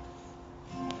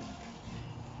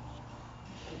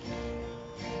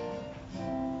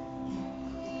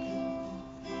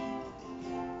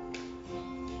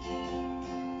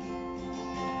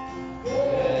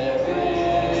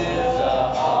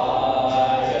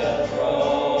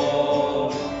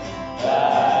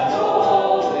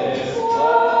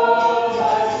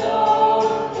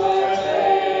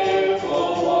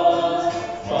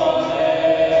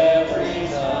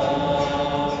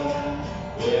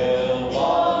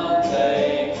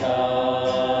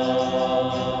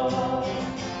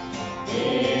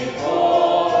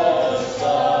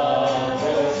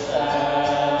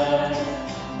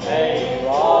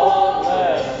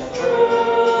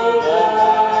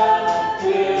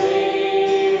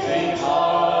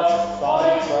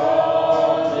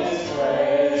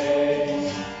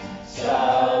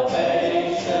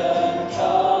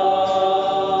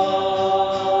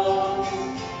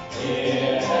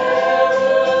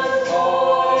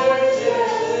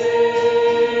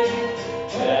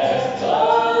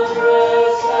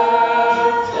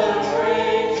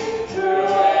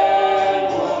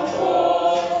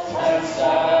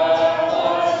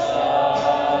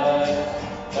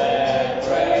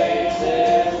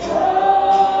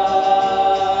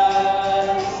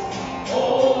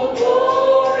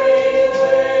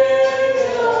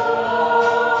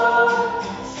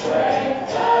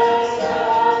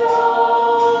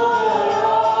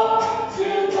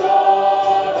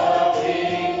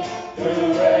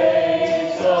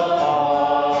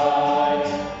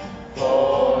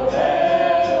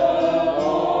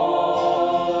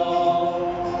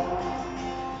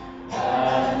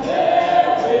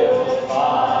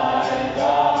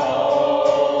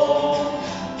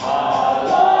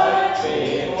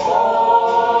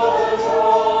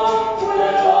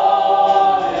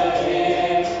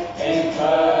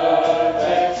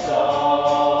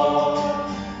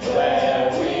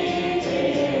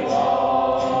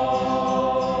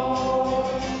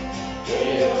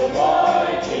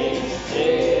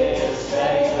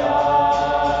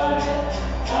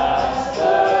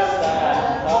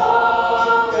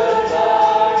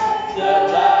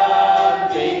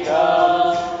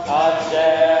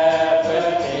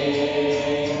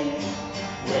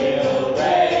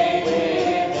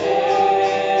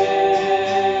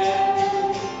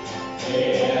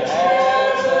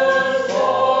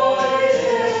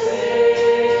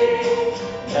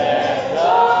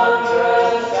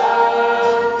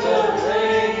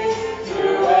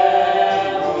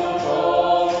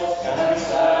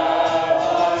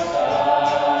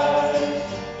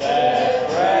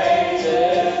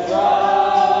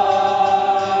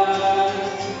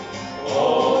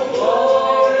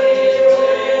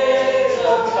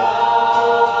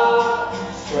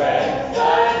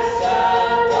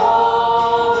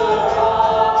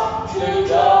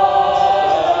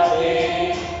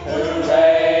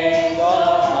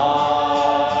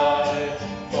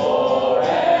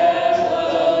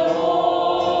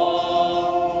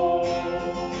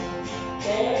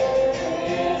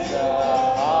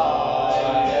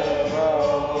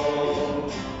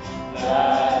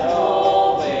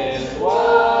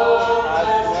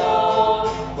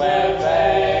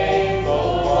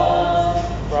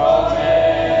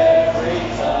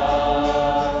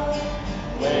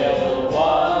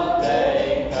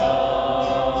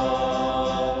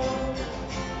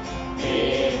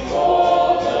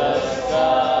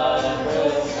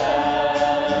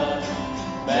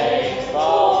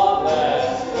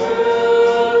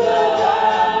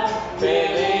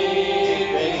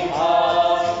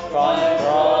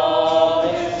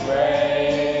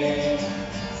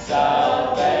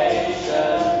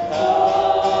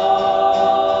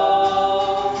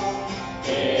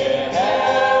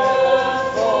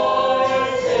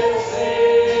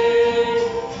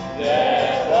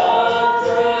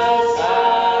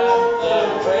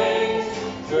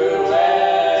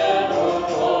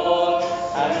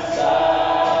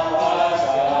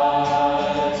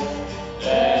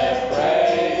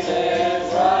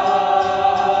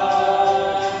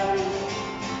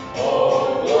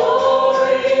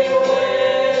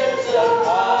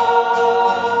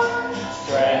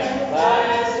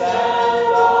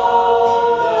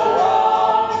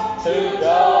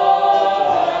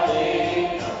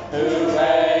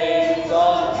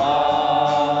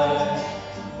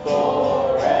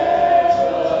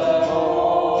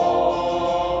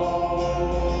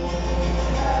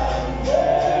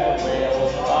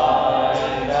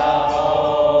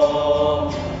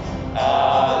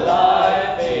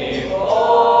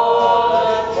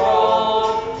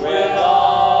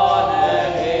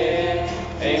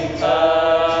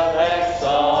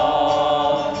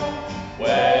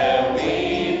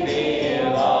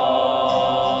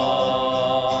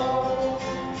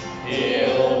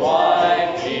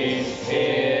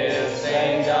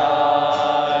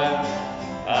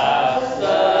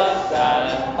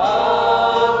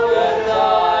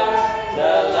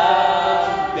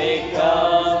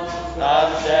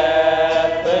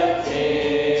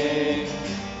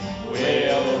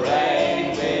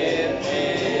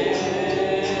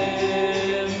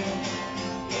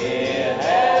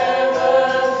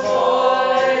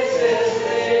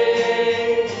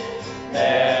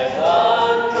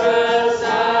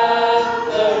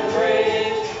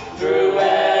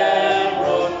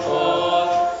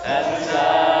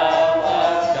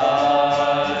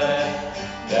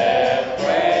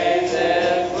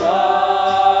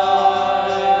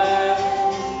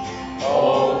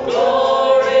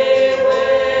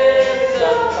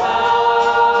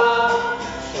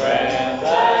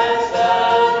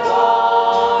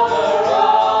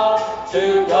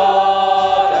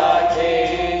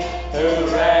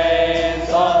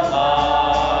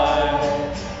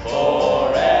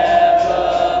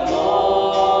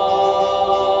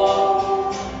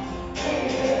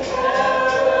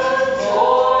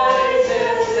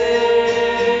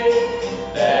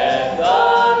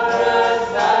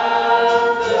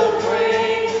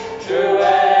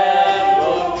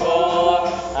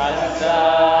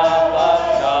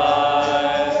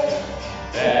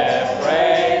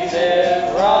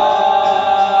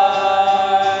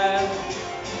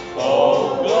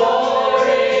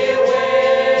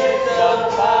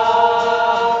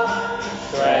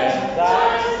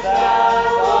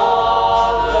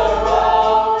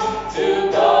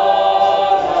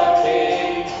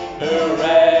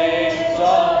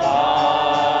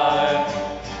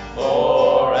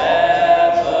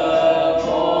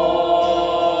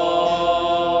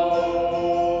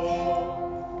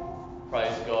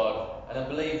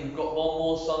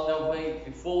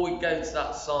 before we go to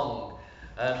that song,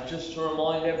 just to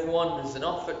remind everyone, there's an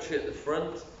offertory at the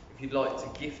front if you'd like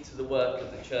to give to the work of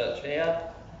the church here.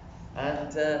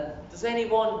 And does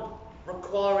anyone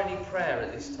require any prayer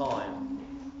at this time?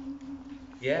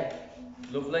 Yeah?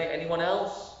 Lovely. Anyone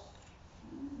else?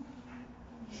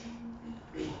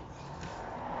 Okay,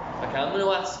 I'm going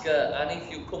to ask Annie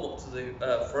if you'll come up to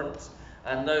the front,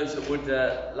 and those that would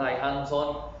lay hands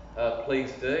on,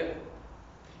 please do.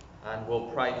 And we'll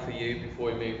pray for you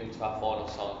before we move into our final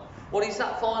song. What is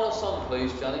that final song,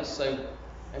 please, Johnny, so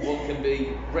everyone can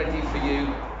be ready for you?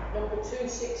 Number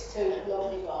 262,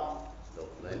 Love Divine.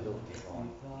 Lovely, Love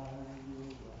Divine.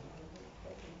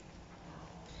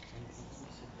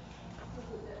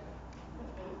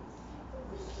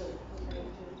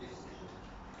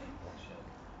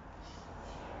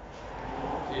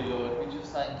 Dear Lord, we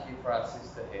just thank you for our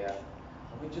sister here.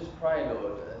 And we just pray,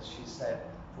 Lord, as she said,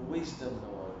 for wisdom,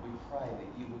 Lord. We pray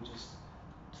that you will just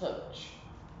touch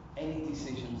any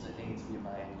decisions that need to be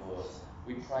made, Lord.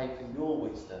 We pray for your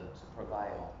wisdom to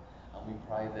prevail. And we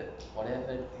pray that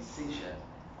whatever decision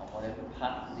and whatever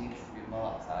path needs to be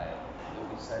marked out, it will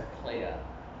be so clear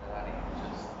that Annie can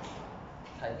just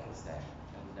take a step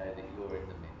and we know that you're in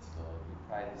the midst, Lord. We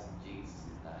pray this in Jesus'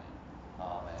 name.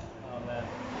 Amen. Amen.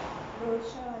 Lord,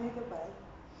 show Annie the way.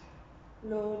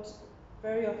 Lord,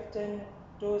 very often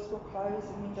doors will close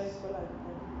and windows will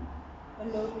open.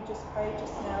 And Lord, we just pray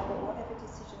just now that whatever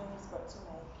decision Annie's got to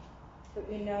make, that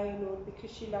we know, Lord,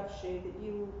 because she loves you, that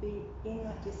you will be in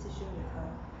that decision with her,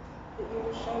 that you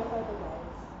will show her the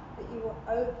ways, that you will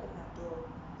open that door,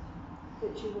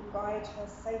 that you will guide her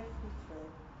safely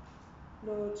through.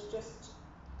 Lord, just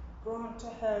grant to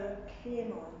her a clear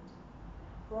mind,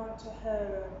 grant to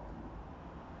her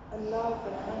a love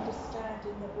and an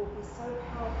understanding that will be so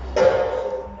powerful that she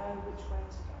will know which way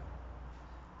to go.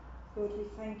 Lord, we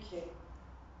thank you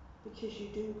because you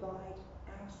do guide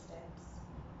our steps.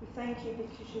 We thank you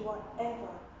because you are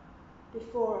ever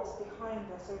before us, behind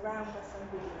us, around us and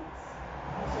within us.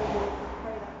 And so Lord, we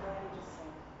pray that prayer just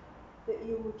now, that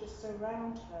you will just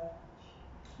surround her,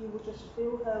 you will just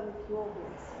fill her with your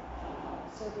blessing,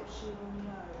 so that she will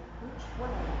know which way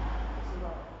is the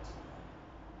right way to go.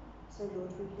 So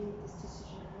Lord, we leave this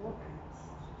decision in your hands.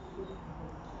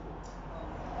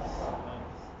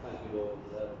 Thank you, Lord,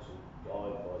 for that to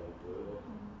guide by your word,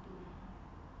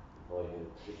 by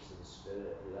your gifts of the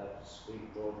Spirit, allowed to speak,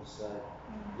 Lord, and say,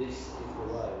 this is the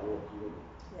way, walk you in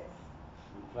it. Yes.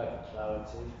 We pray for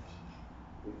clarity,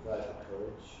 we pray for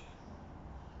courage,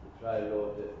 we pray,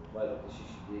 Lord, that whatever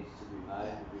decision needs to be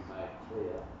made will be made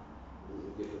clear, that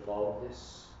will give the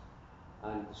boldness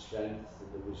and the strength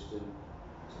and the wisdom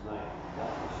to make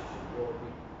that decision. Lord, we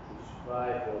just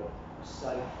pray for a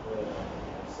safe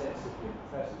sense of your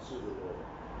presence with the Lord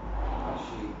as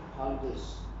she ponders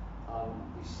on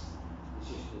this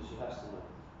decision that she has to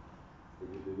make. That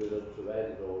you be with her throughout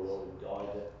it all, Lord, and guide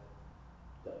her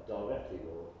directly,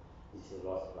 Lord, into the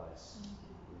right place.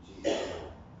 In Jesus'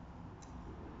 name.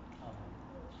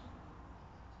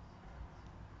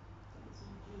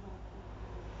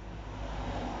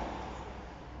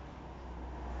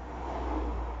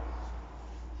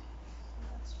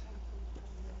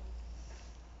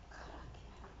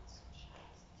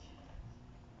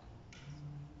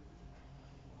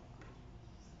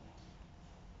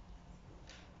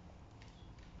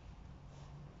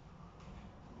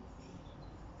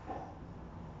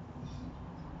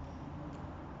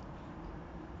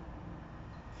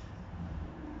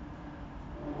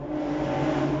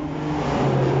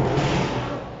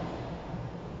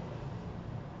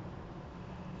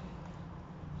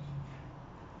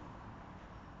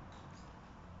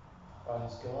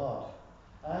 Praise God.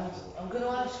 And I'm going to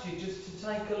ask you just to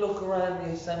take a look around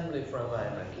the assembly for a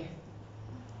moment.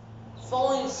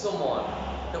 Find someone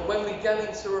that when we go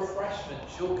into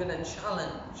refreshments, you're going to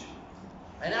challenge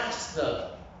and ask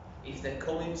them if they're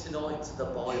coming tonight to the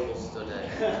Bible study.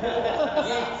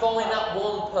 You find that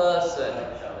one person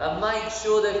and make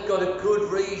sure they've got a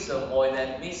good reason why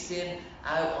they're missing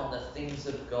out on the things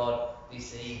of God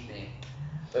this evening.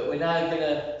 But we're now going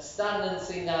to stand and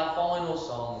sing our final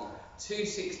song,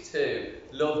 262,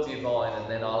 Love Divine, and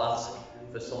then I'll ask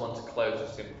for someone to close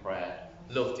us in prayer.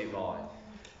 Love Divine.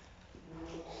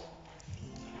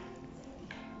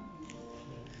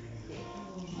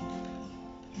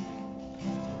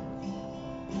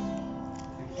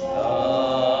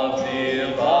 Love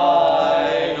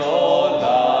divine, oh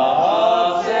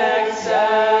love's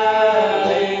excelling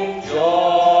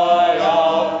joy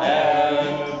of heaven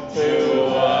to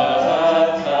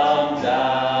earth come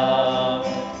down,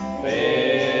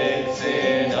 fix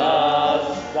in us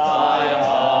thy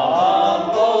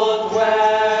humble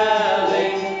dwelling.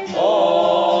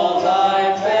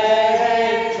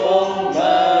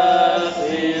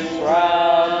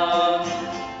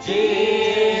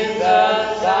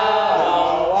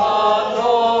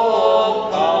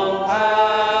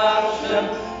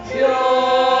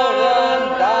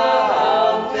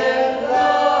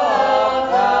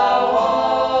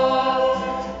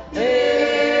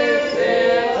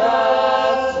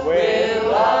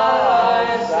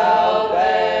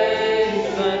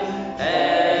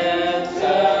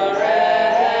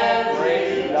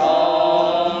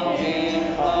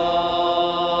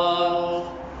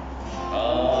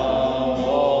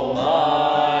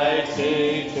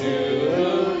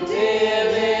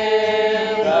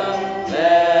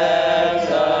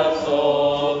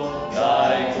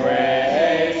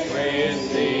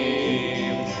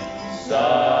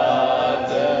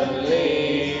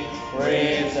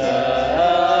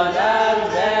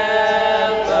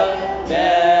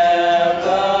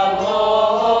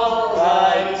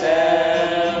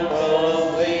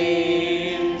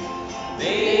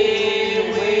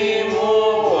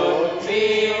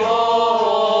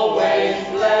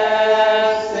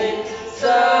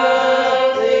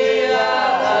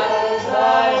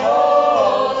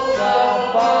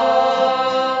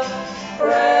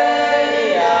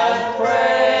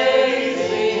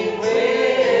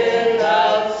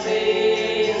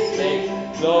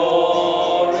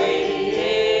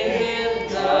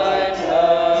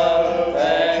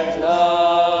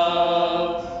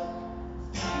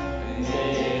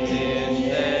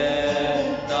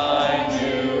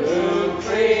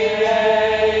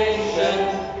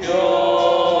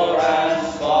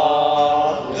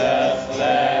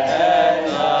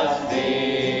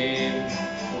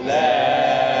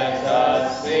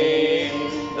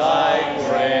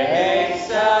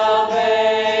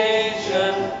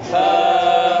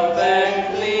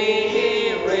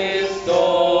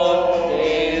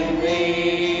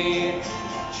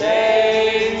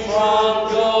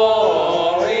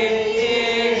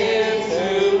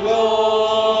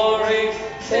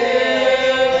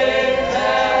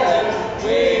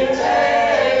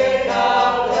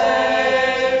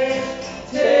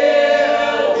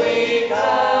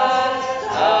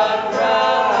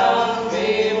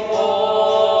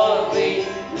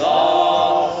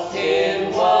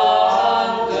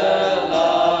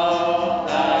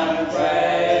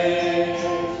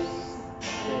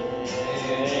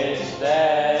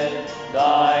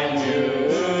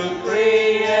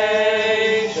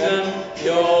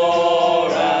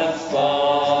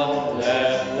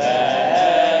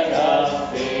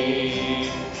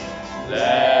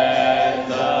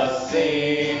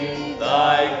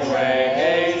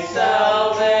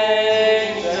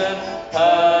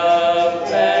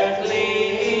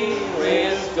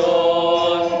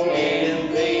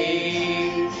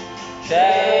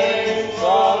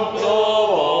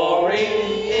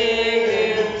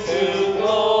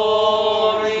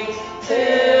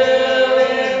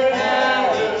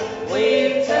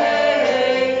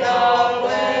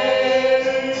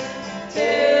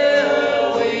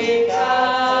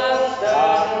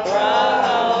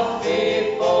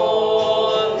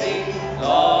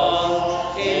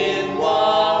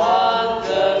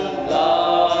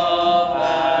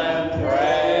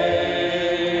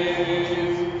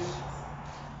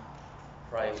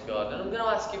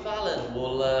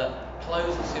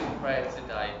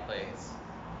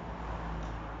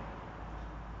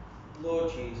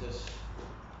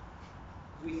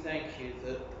 we thank you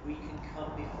that we can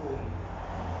come before you,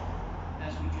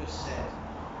 as we just said,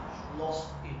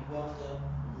 lost in wonder,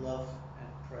 love and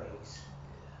praise.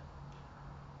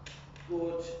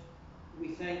 Lord, we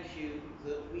thank you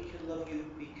that we can love you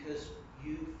because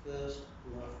you first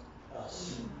loved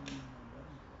us.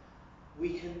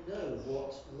 We can know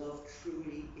what love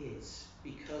truly is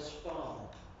because, Father,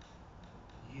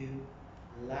 you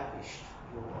lavished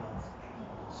your love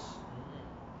upon us.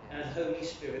 And Holy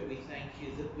Spirit, we thank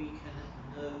you that we can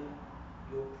know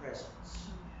your presence,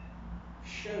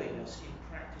 showing us in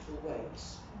practical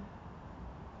ways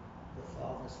the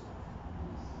Father's love.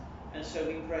 And so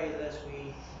we pray that as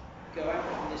we go out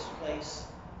from this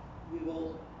place, we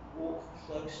will walk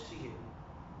close to you.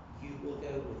 You will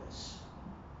go with us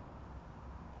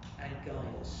and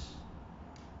guide us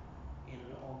in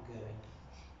an ongoing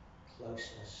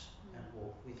closeness and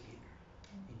walk with you.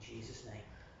 In Jesus' name,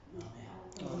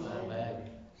 amen.